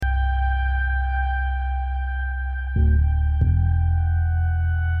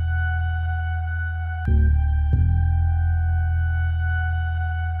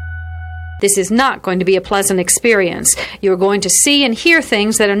This is not going to be a pleasant experience. You're going to see and hear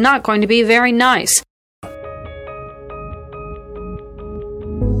things that are not going to be very nice.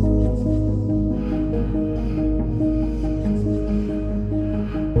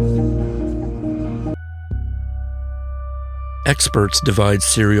 Experts divide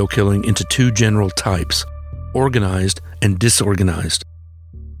serial killing into two general types, organized and disorganized.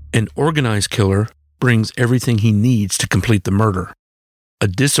 An organized killer brings everything he needs to complete the murder. A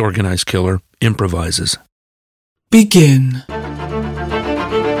disorganized killer improvises. Begin.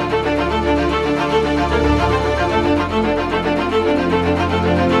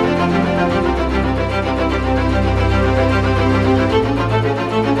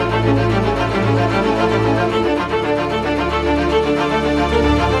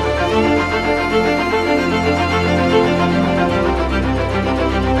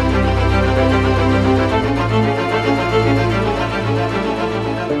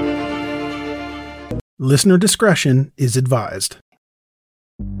 Listener discretion is advised.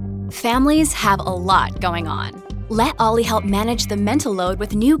 Families have a lot going on. Let Ollie help manage the mental load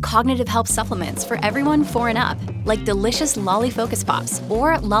with new cognitive help supplements for everyone 4 and up, like delicious Lolly Focus Pops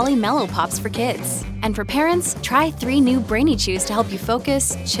or Lolly Mellow Pops for kids. And for parents, try 3 new Brainy Chews to help you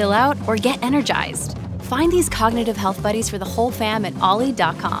focus, chill out, or get energized. Find these cognitive health buddies for the whole fam at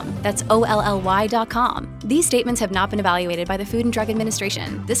ollie.com. That's OLLY.com. These statements have not been evaluated by the Food and Drug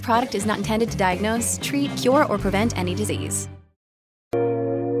Administration. This product is not intended to diagnose, treat, cure, or prevent any disease.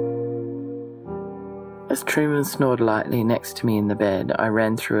 As Truman snored lightly next to me in the bed, I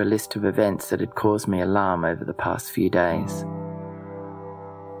ran through a list of events that had caused me alarm over the past few days.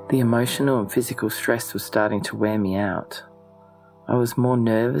 The emotional and physical stress was starting to wear me out. I was more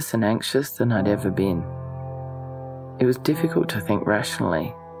nervous and anxious than I'd ever been. It was difficult to think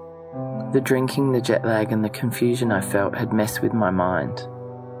rationally. The drinking, the jet lag, and the confusion I felt had messed with my mind.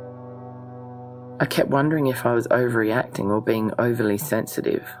 I kept wondering if I was overreacting or being overly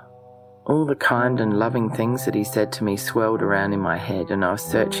sensitive. All the kind and loving things that he said to me swirled around in my head, and I was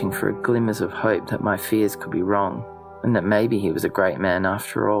searching for glimmers of hope that my fears could be wrong, and that maybe he was a great man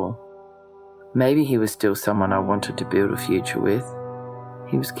after all. Maybe he was still someone I wanted to build a future with.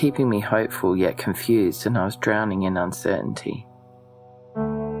 He was keeping me hopeful yet confused, and I was drowning in uncertainty.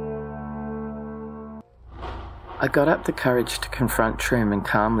 I got up the courage to confront Truman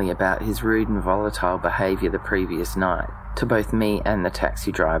calmly about his rude and volatile behaviour the previous night, to both me and the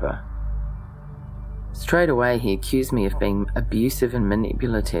taxi driver. Straight away he accused me of being abusive and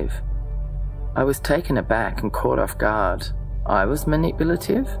manipulative. I was taken aback and caught off guard. I was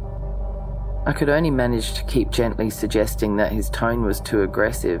manipulative? I could only manage to keep gently suggesting that his tone was too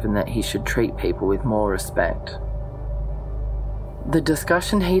aggressive and that he should treat people with more respect. The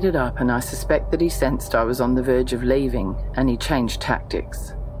discussion heated up, and I suspect that he sensed I was on the verge of leaving, and he changed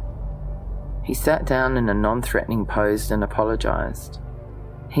tactics. He sat down in a non-threatening pose and apologised.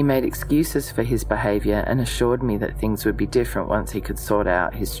 He made excuses for his behaviour and assured me that things would be different once he could sort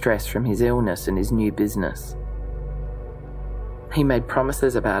out his stress from his illness and his new business. He made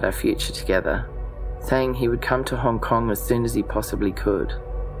promises about our future together, saying he would come to Hong Kong as soon as he possibly could,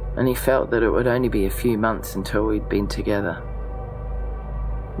 and he felt that it would only be a few months until we'd been together.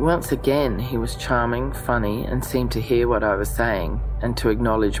 Once again, he was charming, funny, and seemed to hear what I was saying and to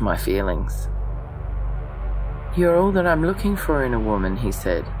acknowledge my feelings. "You're all that I'm looking for in a woman," he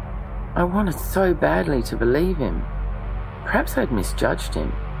said. I wanted so badly to believe him. Perhaps I'd misjudged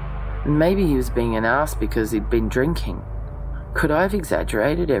him, and maybe he was being an ass because he'd been drinking. Could I have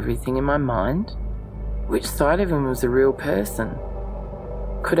exaggerated everything in my mind? Which side of him was a real person?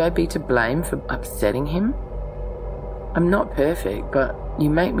 Could I be to blame for upsetting him? "I'm not perfect, but you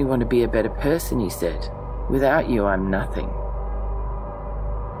make me want to be a better person," he said. "Without you, I'm nothing."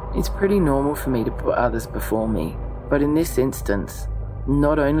 It's pretty normal for me to put others before me, but in this instance,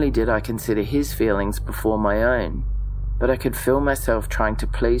 not only did I consider his feelings before my own, but I could feel myself trying to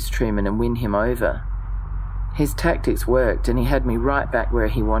please Truman and win him over. His tactics worked, and he had me right back where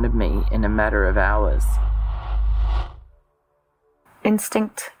he wanted me in a matter of hours.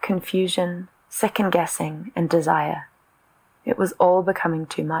 Instinct, confusion, second-guessing, and desire. It was all becoming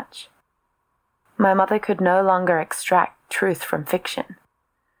too much. My mother could no longer extract truth from fiction.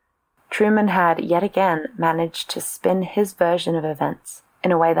 Truman had yet again managed to spin his version of events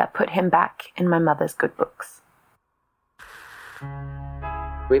in a way that put him back in my mother's good books.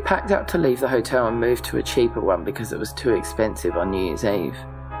 We packed up to leave the hotel and moved to a cheaper one because it was too expensive on New Year's Eve.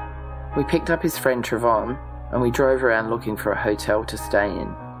 We picked up his friend Trevon, and we drove around looking for a hotel to stay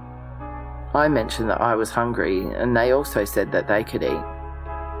in. I mentioned that I was hungry, and they also said that they could eat.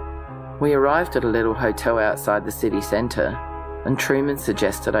 We arrived at a little hotel outside the city centre, and Truman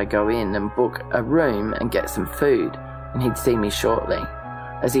suggested I go in and book a room and get some food, and he'd see me shortly,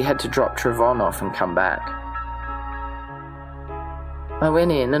 as he had to drop Trevon off and come back. I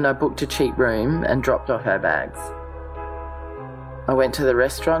went in and I booked a cheap room and dropped off our bags. I went to the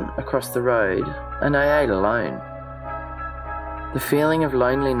restaurant across the road and I ate alone. The feeling of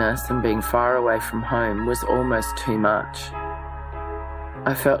loneliness and being far away from home was almost too much.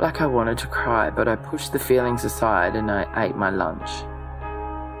 I felt like I wanted to cry, but I pushed the feelings aside and I ate my lunch.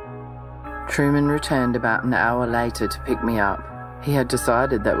 Truman returned about an hour later to pick me up. He had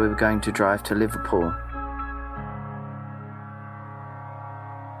decided that we were going to drive to Liverpool.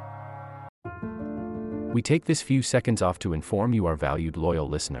 We take this few seconds off to inform you, our valued loyal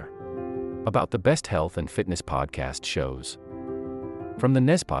listener, about the best health and fitness podcast shows from the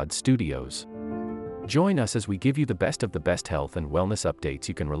Nezpod studios. Join us as we give you the best of the best health and wellness updates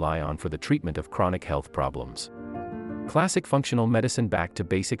you can rely on for the treatment of chronic health problems. Classic functional medicine back to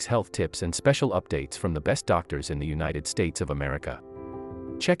basics health tips and special updates from the best doctors in the United States of America.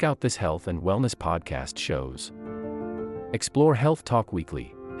 Check out this health and wellness podcast shows. Explore Health Talk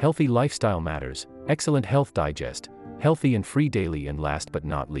Weekly, Healthy Lifestyle Matters, Excellent Health Digest, Healthy and Free Daily, and last but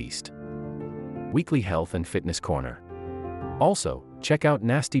not least, Weekly Health and Fitness Corner. Also, check out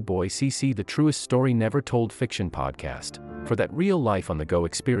Nasty Boy CC, the truest story never told fiction podcast, for that real life on the go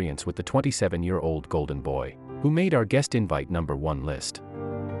experience with the 27-year-old golden boy, who made our guest invite #1 list.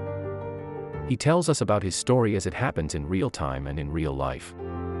 He tells us about his story as it happens in real time and in real life.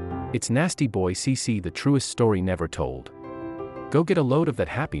 It's Nasty Boy CC, the truest story never told. Go get a load of that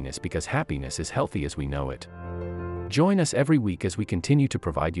happiness, because happiness is healthy as we know it. Join us every week as we continue to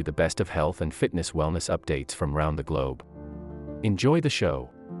provide you the best of health and fitness wellness updates from around the globe. Enjoy the show.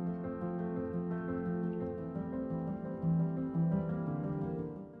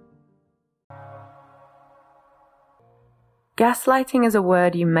 Gaslighting is a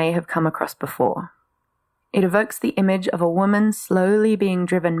word you may have come across before. It evokes the image of a woman slowly being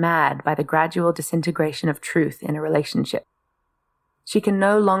driven mad by the gradual disintegration of truth in a relationship. She can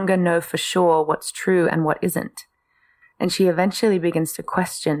no longer know for sure what's true and what isn't, and she eventually begins to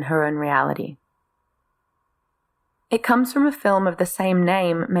question her own reality. It comes from a film of the same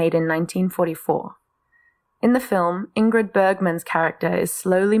name made in 1944. In the film, Ingrid Bergman's character is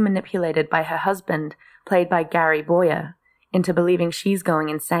slowly manipulated by her husband, played by Gary Boyer, into believing she's going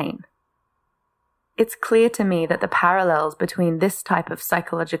insane. It's clear to me that the parallels between this type of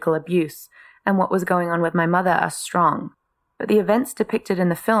psychological abuse and what was going on with my mother are strong, but the events depicted in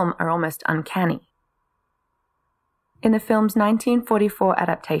the film are almost uncanny. In the film's 1944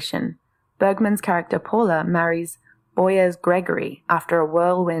 adaptation, Bergman's character Paula marries Boyer's Gregory after a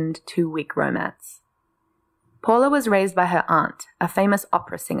whirlwind 2-week romance. Paula was raised by her aunt, a famous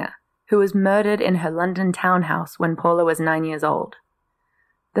opera singer, who was murdered in her London townhouse when Paula was 9 years old.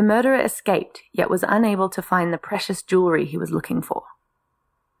 The murderer escaped, yet was unable to find the precious jewelry he was looking for.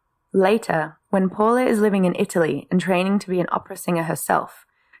 Later, when Paula is living in Italy and training to be an opera singer herself,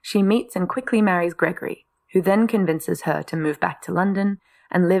 she meets and quickly marries Gregory, who then convinces her to move back to London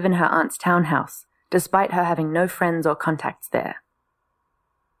and live in her aunt's townhouse, despite her having no friends or contacts there.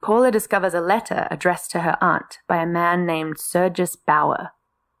 Paula discovers a letter addressed to her aunt by a man named Sergius Bauer.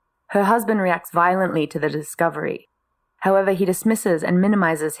 Her husband reacts violently to the discovery. However, he dismisses and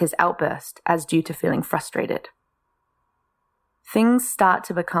minimizes his outburst as due to feeling frustrated. Things start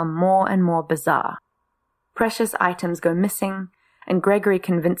to become more and more bizarre. Precious items go missing, and Gregory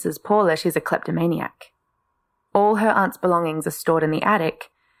convinces Paula she's a kleptomaniac. All her aunt's belongings are stored in the attic,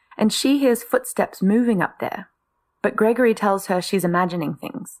 and she hears footsteps moving up there, but Gregory tells her she's imagining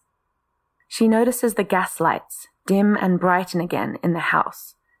things. She notices the gas lights dim and brighten again in the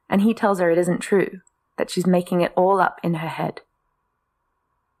house, and he tells her it isn't true, that she's making it all up in her head.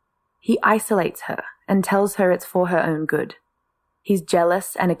 He isolates her and tells her it's for her own good. He's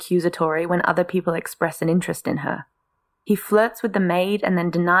jealous and accusatory when other people express an interest in her. He flirts with the maid and then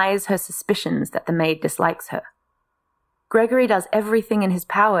denies her suspicions that the maid dislikes her. Gregory does everything in his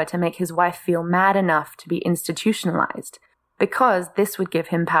power to make his wife feel mad enough to be institutionalized, because this would give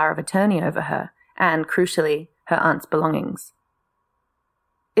him power of attorney over her and, crucially, her aunt's belongings.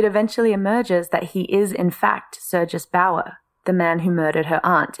 It eventually emerges that he is, in fact, Sergius Bauer, the man who murdered her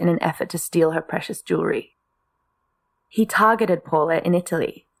aunt in an effort to steal her precious jewelry. He targeted Paula in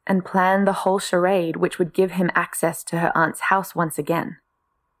Italy and planned the whole charade which would give him access to her aunt's house once again.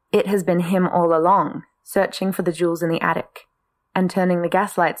 It has been him all along, searching for the jewels in the attic, and turning the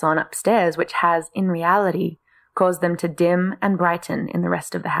gas lights on upstairs, which has, in reality, caused them to dim and brighten in the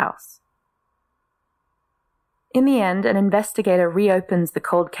rest of the house. In the end, an investigator reopens the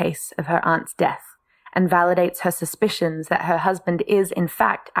cold case of her aunt's death and validates her suspicions that her husband is in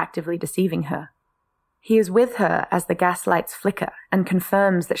fact actively deceiving her. He is with her as the gas lights flicker and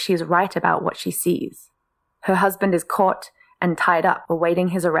confirms that she is right about what she sees. Her husband is caught and tied up, awaiting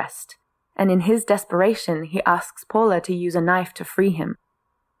his arrest, and in his desperation, he asks Paula to use a knife to free him.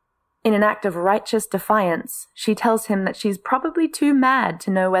 In an act of righteous defiance, she tells him that she's probably too mad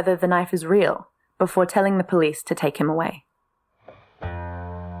to know whether the knife is real, before telling the police to take him away.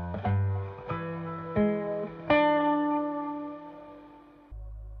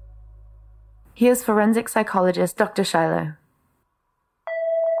 Here's forensic psychologist Dr. Shiloh.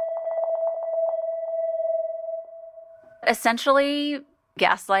 Essentially,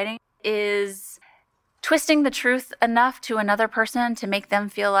 gaslighting is twisting the truth enough to another person to make them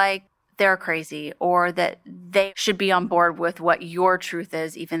feel like they're crazy or that they should be on board with what your truth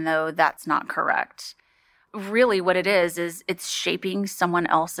is, even though that's not correct. Really what it is it's shaping someone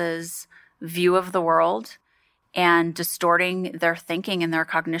else's view of the world and distorting their thinking and their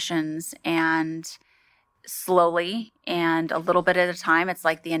cognitions, and slowly and a little bit at a time. It's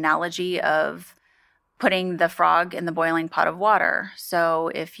like the analogy of putting the frog in the boiling pot of water. So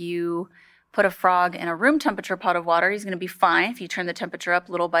if you put a frog in a room temperature pot of water, he's going to be fine. If you turn the temperature up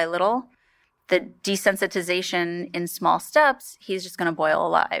little by little, the desensitization in small steps, he's just going to boil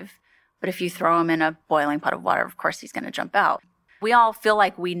alive. But if you throw him in a boiling pot of water, of course, he's going to jump out. We all feel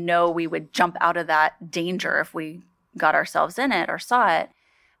like we know we would jump out of that danger if we got ourselves in it or saw it.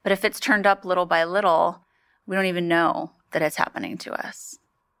 But if it's turned up little by little, we don't even know that it's happening to us.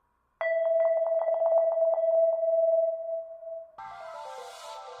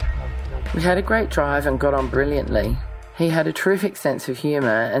 We had a great drive and got on brilliantly. He had a terrific sense of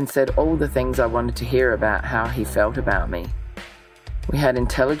humour and said all the things I wanted to hear about how he felt about me. We had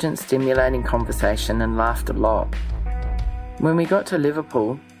intelligent, stimulating conversation and laughed a lot. When we got to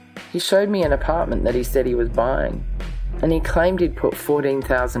Liverpool, he showed me an apartment that he said he was buying, and he claimed he'd put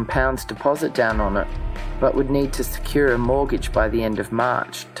 £14,000 deposit down on it, but would need to secure a mortgage by the end of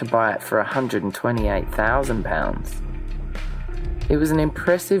March to buy it for £128,000. It was an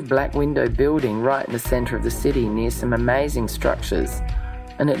impressive black window building right in the centre of the city near some amazing structures,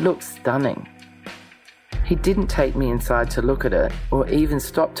 and it looked stunning. He didn't take me inside to look at it, or even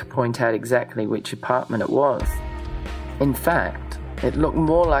stop to point out exactly which apartment it was. In fact, it looked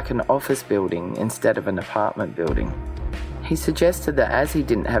more like an office building instead of an apartment building. He suggested that as he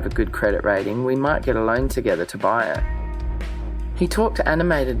didn't have a good credit rating, we might get a loan together to buy it. He talked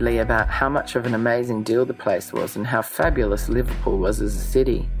animatedly about how much of an amazing deal the place was and how fabulous Liverpool was as a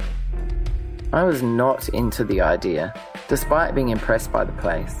city. I was not into the idea, despite being impressed by the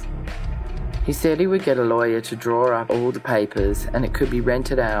place. He said he would get a lawyer to draw up all the papers and it could be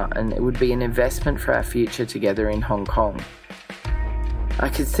rented out and it would be an investment for our future together in Hong Kong. I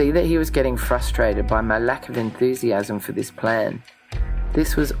could see that he was getting frustrated by my lack of enthusiasm for this plan.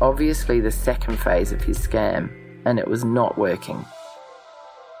 This was obviously the second phase of his scam, and it was not working.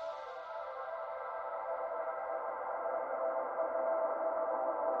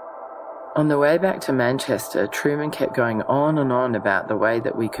 On the way back to Manchester, Truman kept going on and on about the way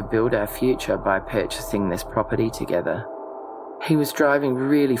that we could build our future by purchasing this property together. He was driving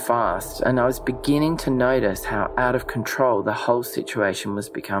really fast, and I was beginning to notice how out of control the whole situation was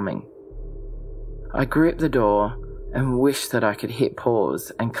becoming. I gripped the door and wished that I could hit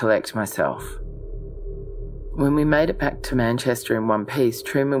pause and collect myself. When we made it back to Manchester in one piece,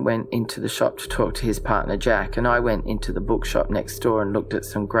 Truman went into the shop to talk to his partner Jack, and I went into the bookshop next door and looked at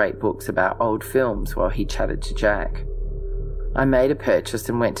some great books about old films while he chatted to Jack. I made a purchase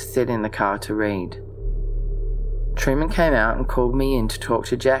and went to sit in the car to read. Truman came out and called me in to talk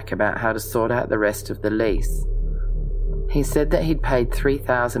to Jack about how to sort out the rest of the lease. He said that he'd paid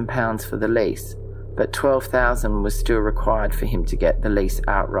 £3,000 for the lease, but $12,000 was still required for him to get the lease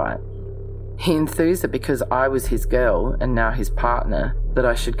outright. He enthused that because I was his girl and now his partner, that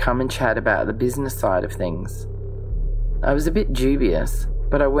I should come and chat about the business side of things. I was a bit dubious,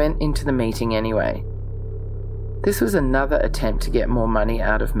 but I went into the meeting anyway. This was another attempt to get more money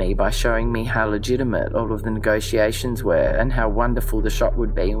out of me by showing me how legitimate all of the negotiations were and how wonderful the shop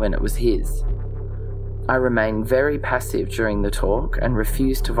would be when it was his. I remained very passive during the talk and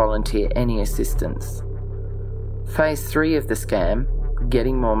refused to volunteer any assistance. Phase 3 of the scam,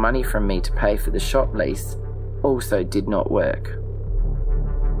 getting more money from me to pay for the shop lease, also did not work.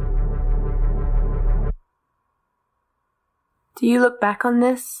 Do you look back on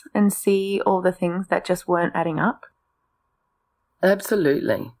this and see all the things that just weren't adding up?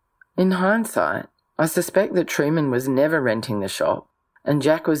 Absolutely. In hindsight, I suspect that Truman was never renting the shop, and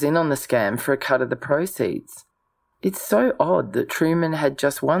Jack was in on the scam for a cut of the proceeds. It's so odd that Truman had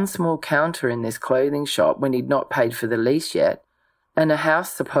just one small counter in this clothing shop when he'd not paid for the lease yet, and a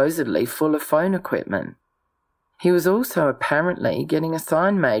house supposedly full of phone equipment. He was also apparently getting a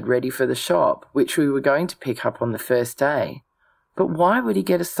sign made ready for the shop, which we were going to pick up on the first day. But why would he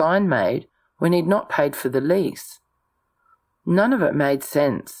get a sign made when he'd not paid for the lease? None of it made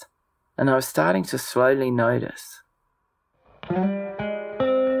sense, and I was starting to slowly notice.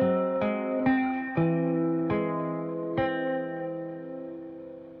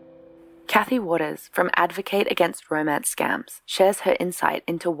 Kathy Waters from Advocate Against Romance Scams shares her insight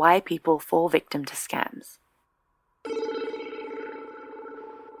into why people fall victim to scams.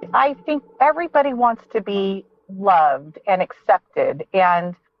 I think everybody wants to be loved and accepted,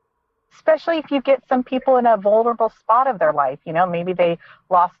 and especially if you get some people in a vulnerable spot of their life, maybe they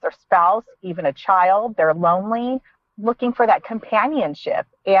lost their spouse, even a child, they're lonely, looking for that companionship,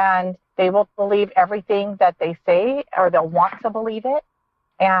 and they will believe everything that they say, or they'll want to believe it.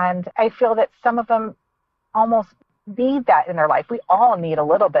 And I feel that some of them almost need that in their life. We all need a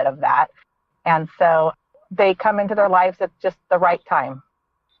little bit of that. And so they come into their lives at just the right time.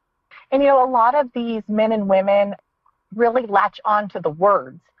 And, a lot of these men and women really latch on to the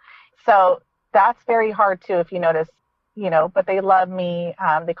words. So that's very hard too, if you notice, but they love me.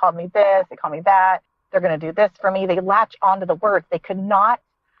 They called me this, they call me that. They're going to do this for me. They latch onto the words. They could not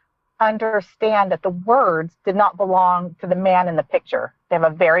understand that the words did not belong to the man in the picture. They have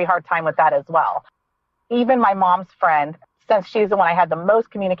a very hard time with that as well. Even my mom's friend, since she's the one I had the most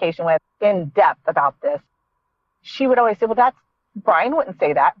communication with in depth about this, she would always say, well, Brian wouldn't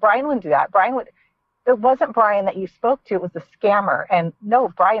say that. Brian wouldn't do that. It wasn't Brian that you spoke to. It was the scammer. And no,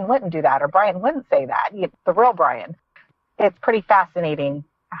 Brian wouldn't do that, or Brian wouldn't say that. The real Brian. It's pretty fascinating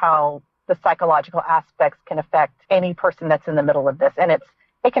how the psychological aspects can affect any person that's in the middle of this. And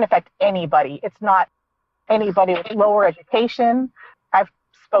it can affect anybody. It's not anybody with lower education. I've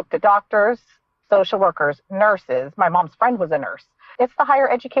spoke to doctors, social workers, nurses. My mom's friend was a nurse. It's the higher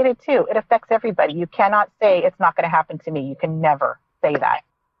educated too. It affects everybody. You cannot say it's not going to happen to me. You can never say that.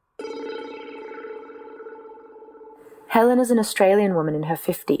 Helen is an Australian woman in her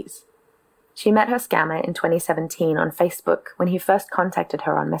 50s. She met her scammer in 2017 on Facebook when he first contacted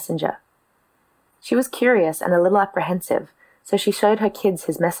her on Messenger. She was curious and a little apprehensive, so she showed her kids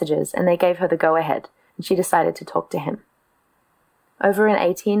his messages and they gave her the go-ahead, and she decided to talk to him. Over an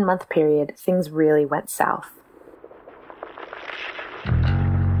 18-month period, things really went south.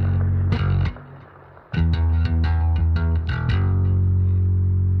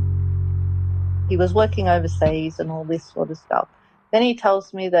 He was working overseas and all this sort of stuff. Then he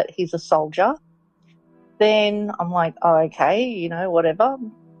tells me that he's a soldier. Then I'm like, oh, okay, whatever.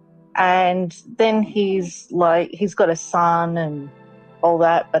 And then he's got a son and all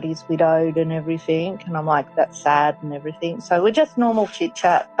that, but he's widowed and everything. And I'm like, that's sad and everything. So we're just normal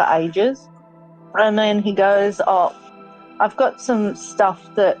chit-chat for ages. And then he goes, oh, I've got some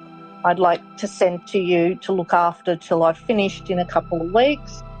stuff that I'd like to send to you to look after till I've finished in a couple of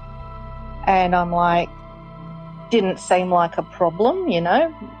weeks. And I'm like, didn't seem like a problem,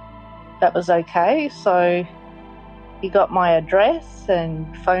 that was okay. So he got my address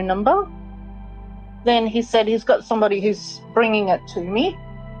and phone number. Then he said he's got somebody who's bringing it to me.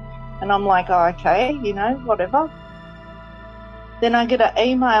 And I'm like, oh, okay, whatever. Then I get an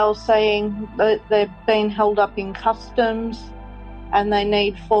email saying that they've been held up in customs and they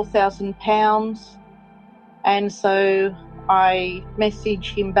need £4,000. And so I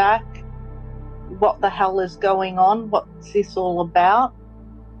message him back, what the hell is going on? What's this all about?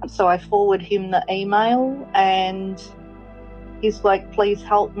 So I forward him the email and he's like, please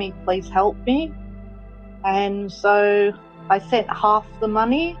help me, please help me. And so I sent half the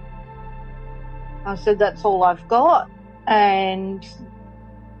money. I said, that's all I've got. And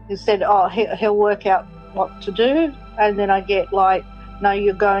he said, oh, he'll work out what to do. And then I get like, no,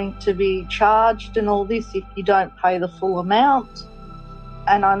 you're going to be charged and all this if you don't pay the full amount.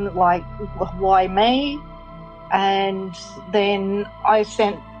 And I'm like, why me? And then I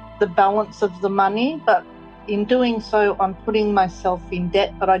sent the balance of the money, but in doing so, I'm putting myself in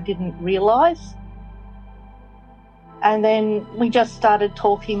debt, but I didn't realise. And then we just started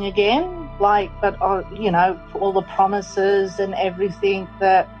talking again, but all the promises and everything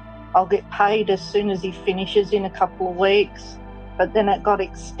that I'll get paid as soon as he finishes in a couple of weeks. But then it got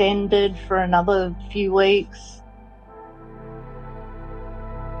extended for another few weeks.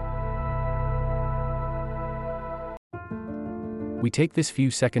 We take this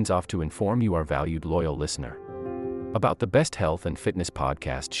few seconds off to inform you, our valued loyal listener, about the best health and fitness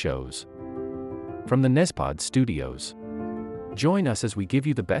podcast shows from the Nespod Studios. Join us as we give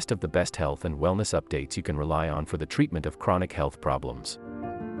you the best of the best health and wellness updates you can rely on for the treatment of chronic health problems.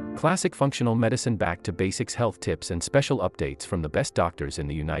 Classic functional medicine back to basics health tips and special updates from the best doctors in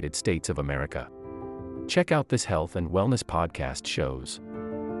the United States of America. Check out this health and wellness podcast shows.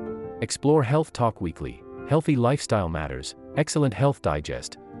 Explore Health Talk Weekly, Healthy Lifestyle Matters, Excellent Health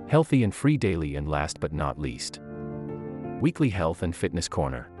Digest, Healthy and Free Daily, and last but not least, Weekly Health and Fitness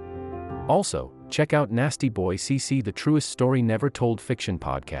Corner. Also, check out Nasty Boy CC, the truest story never told fiction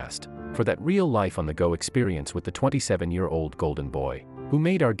podcast, for that real life on the go experience with the 27-year-old golden boy, who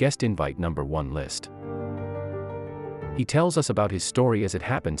made our guest invite #1 list. He tells us about his story as it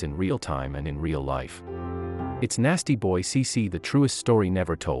happens in real time and in real life. It's Nasty Boy CC, the truest story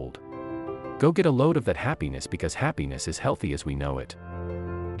never told. Go get a load of that happiness, because happiness is healthy as we know it.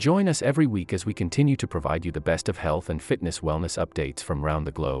 Join us every week as we continue to provide you the best of health and fitness wellness updates from around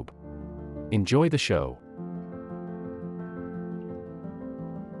the globe. Enjoy the show.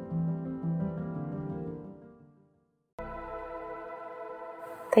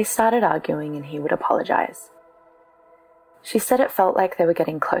 They started arguing and he would apologize. She said it felt like they were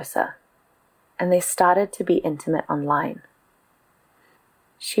getting closer, and they started to be intimate online.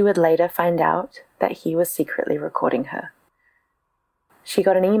 She would later find out that he was secretly recording her. She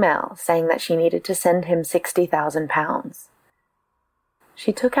got an email saying that she needed to send him £60,000.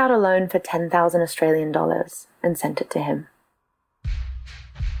 She took out a loan for 10,000 Australian dollars and sent it to him.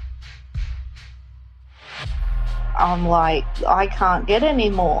 I'm like, I can't get any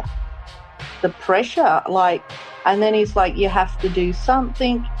more. The pressure, and then he's like, you have to do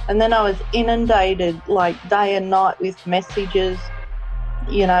something. And then I was inundated, day and night with messages,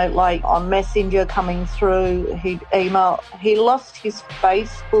 on Messenger coming through. He'd email. He lost his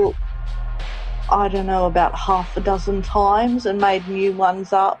Facebook, I don't know, about half a dozen times and made new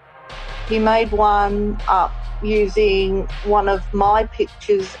ones up. He made one up using one of my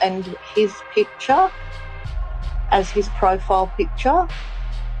pictures and his picture as his profile picture.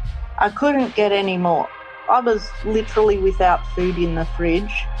 I couldn't get any more. I was literally without food in the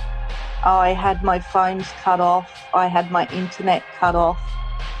fridge. I had my phones cut off. I had my internet cut off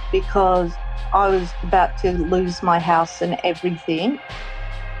because I was about to lose my house and everything.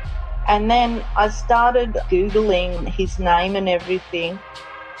 And then I started Googling his name and everything,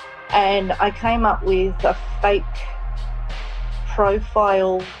 and I came up with a fake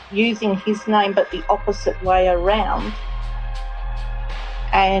profile using his name but the opposite way around.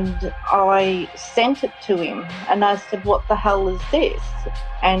 And I sent it to him and I said, what the hell is this?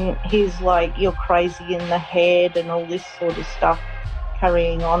 And he's like, you're crazy in the head and all this sort of stuff,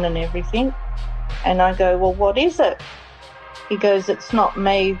 carrying on and everything. And I go, well, what is it? He goes, it's not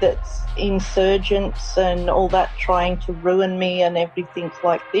me, that's insurgents and all that trying to ruin me and everything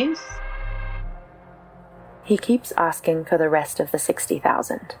like this. He keeps asking for the rest of the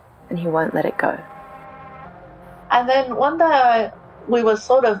 60,000 and he won't let it go. And then one day we were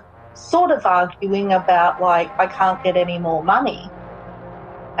sort of arguing about, I can't get any more money.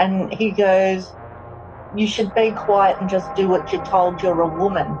 And he goes, you should be quiet and just do what you're told, you're a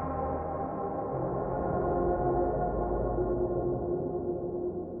woman.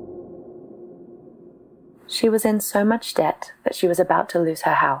 She was in so much debt that she was about to lose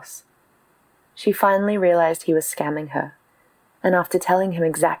her house. She finally realized he was scamming her, and after telling him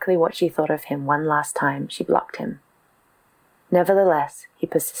exactly what she thought of him one last time, she blocked him. Nevertheless, he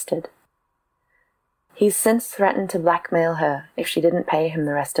persisted. He's since threatened to blackmail her if she didn't pay him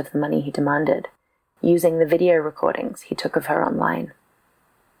the rest of the money he demanded, using the video recordings he took of her online.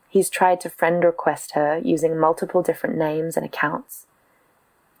 He's tried to friend request her using multiple different names and accounts.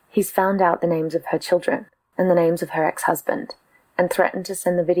 He's found out the names of her children and the names of her ex-husband, and threatened to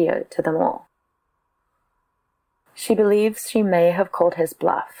send the video to them all. She believes she may have called his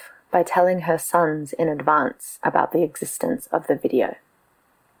bluff by telling her sons in advance about the existence of the video.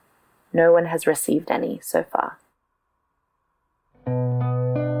 No one has received any so far.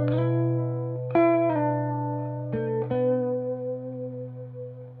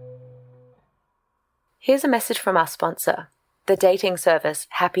 Here's a message from our sponsor, the dating service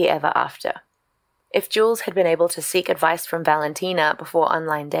Happy Ever After. If Jules had been able to seek advice from Valentina before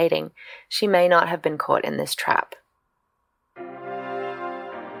online dating, she may not have been caught in this trap.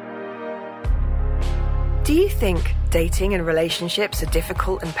 Do you think dating and relationships are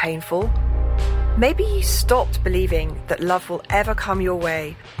difficult and painful? Maybe you stopped believing that love will ever come your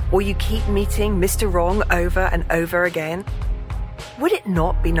way, or you keep meeting Mr. Wrong over and over again. Would it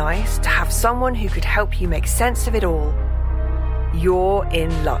not be nice to have someone who could help you make sense of it all? You're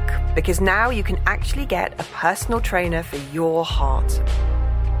in luck, because now you can actually get a personal trainer for your heart.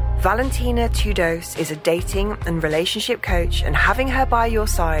 Valentina Tudos is a dating and relationship coach, and having her by your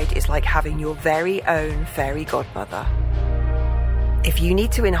side is like having your very own fairy godmother. If you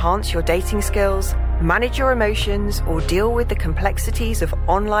need to enhance your dating skills, manage your emotions, or deal with the complexities of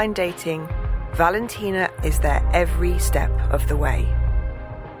online dating, Valentina is there every step of the way.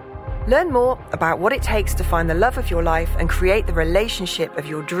 Learn more about what it takes to find the love of your life and create the relationship of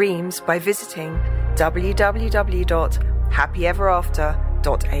your dreams by visiting www.happyeverafter.asia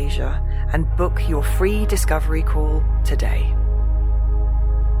and book your free discovery call today.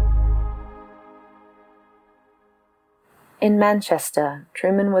 In Manchester,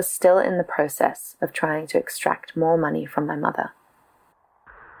 Truman was still in the process of trying to extract more money from my mother.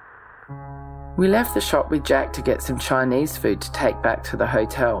 We left the shop with Jack to get some Chinese food to take back to the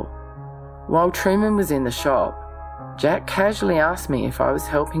hotel. While Truman was in the shop, Jack casually asked me if I was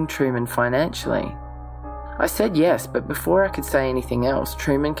helping Truman financially. I said yes, but before I could say anything else,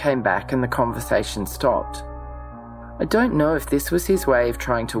 Truman came back and the conversation stopped. I don't know if this was his way of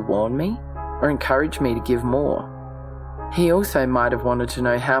trying to warn me or encourage me to give more. He also might have wanted to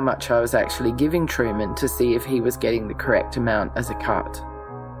know how much I was actually giving Truman to see if he was getting the correct amount as a cut.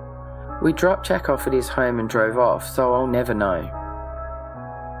 We dropped Jack off at his home and drove off, so I'll never know.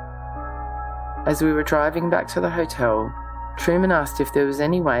 As we were driving back to the hotel, Truman asked if there was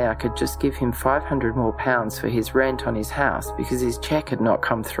any way I could just give him £500 more for his rent on his house because his cheque had not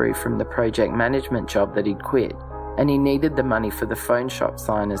come through from the project management job that he'd quit, and he needed the money for the phone shop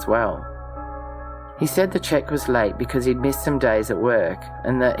sign as well. He said the cheque was late because he'd missed some days at work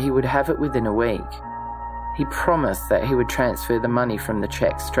and that he would have it within a week. He promised that he would transfer the money from the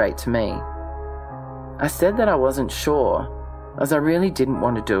cheque straight to me. I said that I wasn't sure, as I really didn't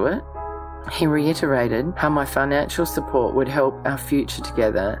want to do it. He reiterated how my financial support would help our future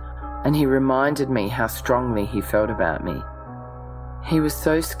together, and he reminded me how strongly he felt about me. He was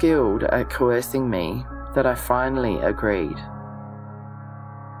so skilled at coercing me that I finally agreed.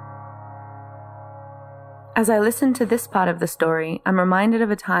 As I listen to this part of the story, I'm reminded of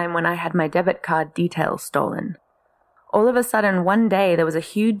a time when I had my debit card details stolen. All of a sudden, one day, there was a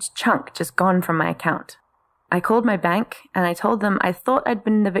huge chunk just gone from my account. I called my bank and I told them I thought I'd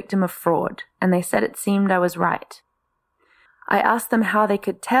been the victim of fraud, and they said it seemed I was right. I asked them how they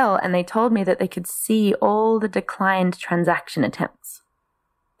could tell, and they told me that they could see all the declined transaction attempts.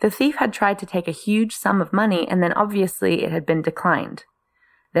 The thief had tried to take a huge sum of money, and then obviously it had been declined.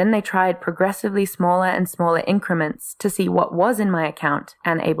 Then they tried progressively smaller and smaller increments to see what was in my account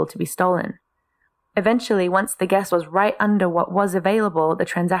and able to be stolen. Eventually, once the guess was right under what was available, the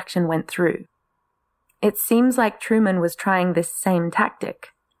transaction went through. It seems like Truman was trying this same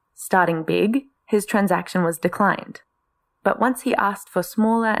tactic. Starting big, his transaction was declined. But once he asked for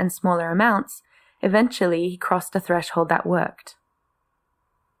smaller and smaller amounts, eventually he crossed a threshold that worked.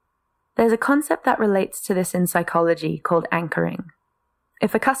 There's a concept that relates to this in psychology called anchoring.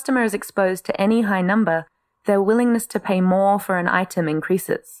 If a customer is exposed to any high number, their willingness to pay more for an item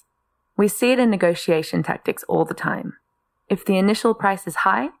increases. We see it in negotiation tactics all the time. If the initial price is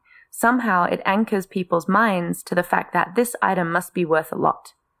high, somehow it anchors people's minds to the fact that this item must be worth a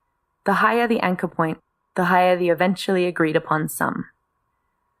lot. The higher the anchor point, the higher the eventually agreed upon sum.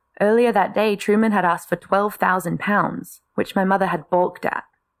 Earlier that day, Truman had asked for £12,000, which my mother had balked at.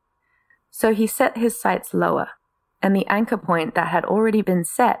 So he set his sights lower, and the anchor point that had already been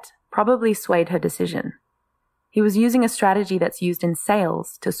set probably swayed her decision. He was using a strategy that's used in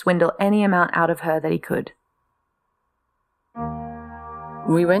sales to swindle any amount out of her that he could.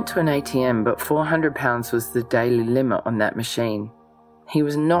 We went to an ATM, but £400 was the daily limit on that machine. He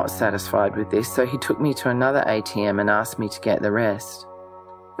was not satisfied with this, so he took me to another ATM and asked me to get the rest.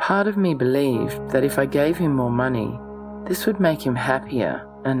 Part of me believed that if I gave him more money, this would make him happier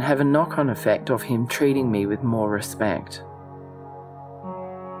and have a knock-on effect of him treating me with more respect.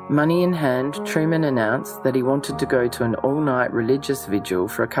 Money in hand, Truman announced that he wanted to go to an all-night religious vigil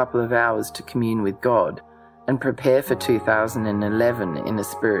for a couple of hours to commune with God and prepare for 2011 in a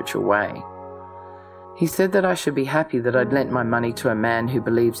spiritual way. He said that I should be happy that I'd lent my money to a man who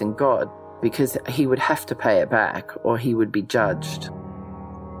believes in God because he would have to pay it back or he would be judged.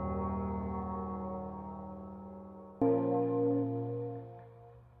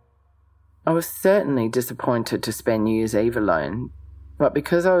 I was certainly disappointed to spend New Year's Eve alone, but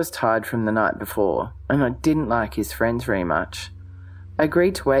because I was tired from the night before and I didn't like his friends very much, I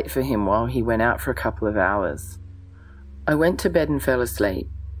agreed to wait for him while he went out for a couple of hours. I went to bed and fell asleep.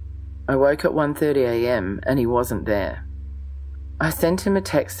 I woke at 1:30 a.m. and he wasn't there. I sent him a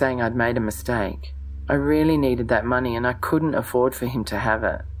text saying I'd made a mistake. I really needed that money and I couldn't afford for him to have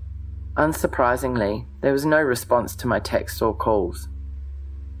it. Unsurprisingly, there was no response to my texts or calls.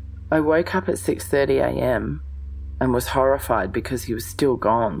 I woke up at 6:30 a.m. and was horrified because he was still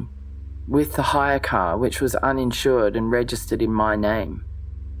gone, with the hire car, which was uninsured and registered in my name.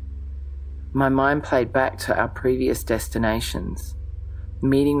 My mind played back to our previous destinations,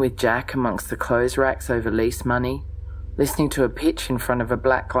 meeting with Jack amongst the clothes racks over lease money, listening to a pitch in front of a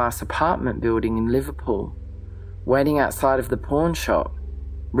black glass apartment building in Liverpool, waiting outside of the pawn shop,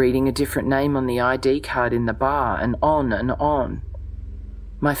 reading a different name on the ID card in the bar, and on and on.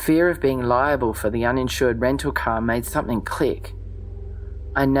 My fear of being liable for the uninsured rental car made something click.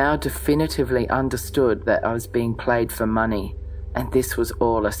 I now definitively understood that I was being played for money, and this was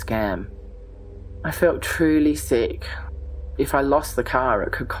all a scam. I felt truly sick. If I lost the car,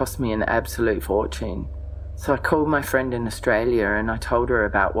 it could cost me an absolute fortune. So I called my friend in Australia and I told her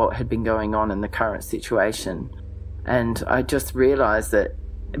about what had been going on in the current situation. And I just realised that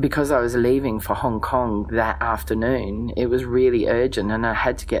because I was leaving for Hong Kong that afternoon, it was really urgent and I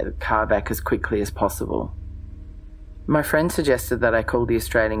had to get the car back as quickly as possible. My friend suggested that I call the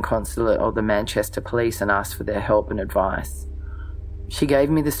Australian consulate or the Manchester police and ask for their help and advice. She gave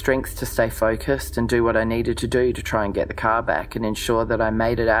me the strength to stay focused and do what I needed to do to try and get the car back and ensure that I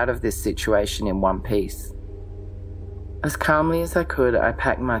made it out of this situation in one piece. As calmly as I could, I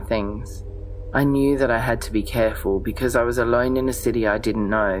packed my things. I knew that I had to be careful because I was alone in a city I didn't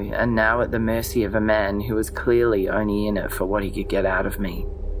know and now at the mercy of a man who was clearly only in it for what he could get out of me.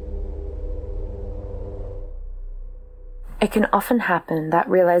 It can often happen that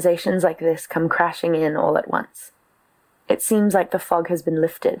realizations like this come crashing in all at once. It seems like the fog has been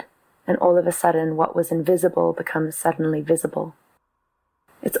lifted, and all of a sudden what was invisible becomes suddenly visible.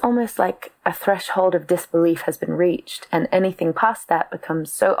 It's almost like a threshold of disbelief has been reached, and anything past that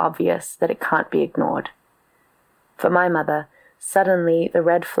becomes so obvious that it can't be ignored. For my mother, suddenly the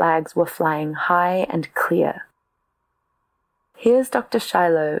red flags were flying high and clear. Here's Dr.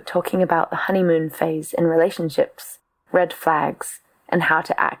 Shiloh talking about the honeymoon phase in relationships, red flags, and how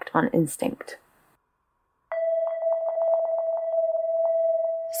to act on instinct.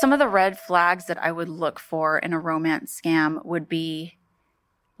 Some of the red flags that I would look for in a romance scam would be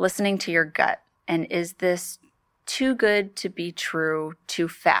listening to your gut. And is this too good to be true too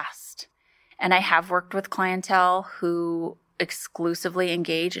fast? And I have worked with clientele who exclusively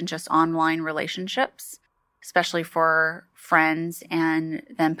engage in just online relationships, especially for friends and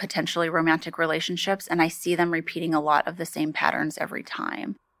then potentially romantic relationships. And I see them repeating a lot of the same patterns every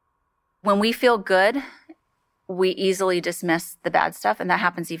time. When we feel good, we easily dismiss the bad stuff. And that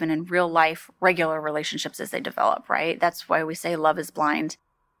happens even in real life, regular relationships as they develop, right? That's why we say love is blind.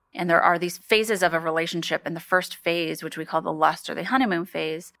 And there are these phases of a relationship. And the first phase, which we call the lust or the honeymoon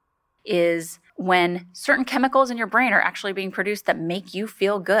phase, is when certain chemicals in your brain are actually being produced that make you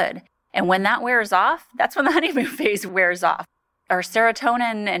feel good. And when that wears off, that's when the honeymoon phase wears off. Our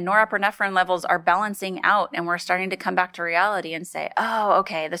serotonin and norepinephrine levels are balancing out, and we're starting to come back to reality and say, oh,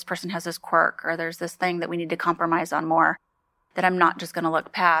 okay, this person has this quirk, or there's this thing that we need to compromise on more that I'm not just going to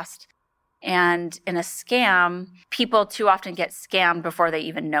look past. And in a scam, people too often get scammed before they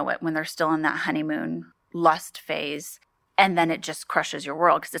even know it, when they're still in that honeymoon lust phase. And then it just crushes your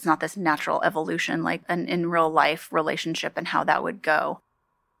world because it's not this natural evolution like an in real life relationship and how that would go.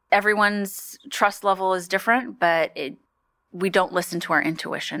 Everyone's trust level is different, but we don't listen to our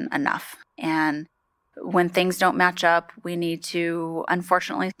intuition enough. And when things don't match up, we need to,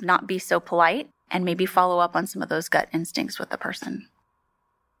 unfortunately, not be so polite and maybe follow up on some of those gut instincts with the person.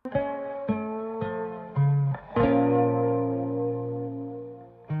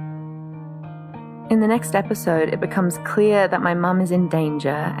 In the next episode, it becomes clear that my mum is in danger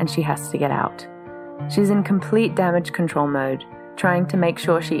and she has to get out. She's in complete damage control mode, trying to make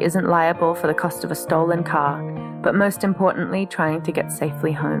sure she isn't liable for the cost of a stolen car, but most importantly, trying to get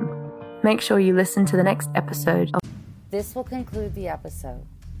safely home. Make sure you listen to the next episode. This will conclude the episode.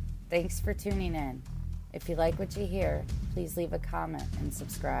 Thanks for tuning in. If you like what you hear, please leave a comment and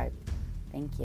subscribe. Thank you.